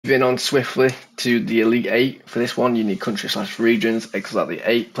Moving on swiftly to the Elite 8. For this one, you need country/regions. Exactly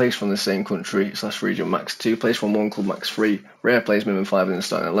 8 players from the same country/region, max 2 players from one club, max 3. Rare players, minimum 5 in the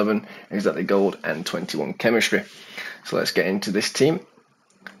starting 11. Exactly gold and 21 chemistry. So let's get into this team.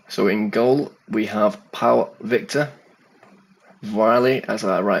 So in goal, we have Pau Victor, Riley as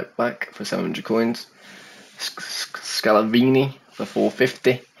our right back for 700 coins, Scalavini for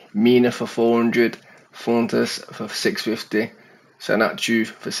 450, Mina for 400, Fontes for 650, Sanachu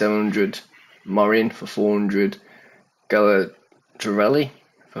for 700, Morin for 400, Galadrelli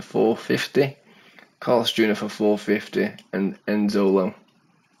for 450, Carlos Jr. for 450, and Enzolo.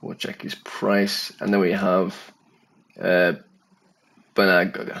 We'll check his price. And then we have Bernard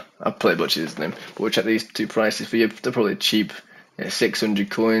Goga. I've probably butchered his name, but we'll check these two prices for you. They're probably cheap.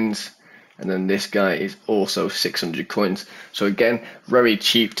 600 coins. And then this guy is also 600 coins. So again, very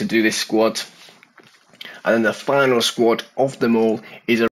cheap to do this squad. And then the final squad of them all is a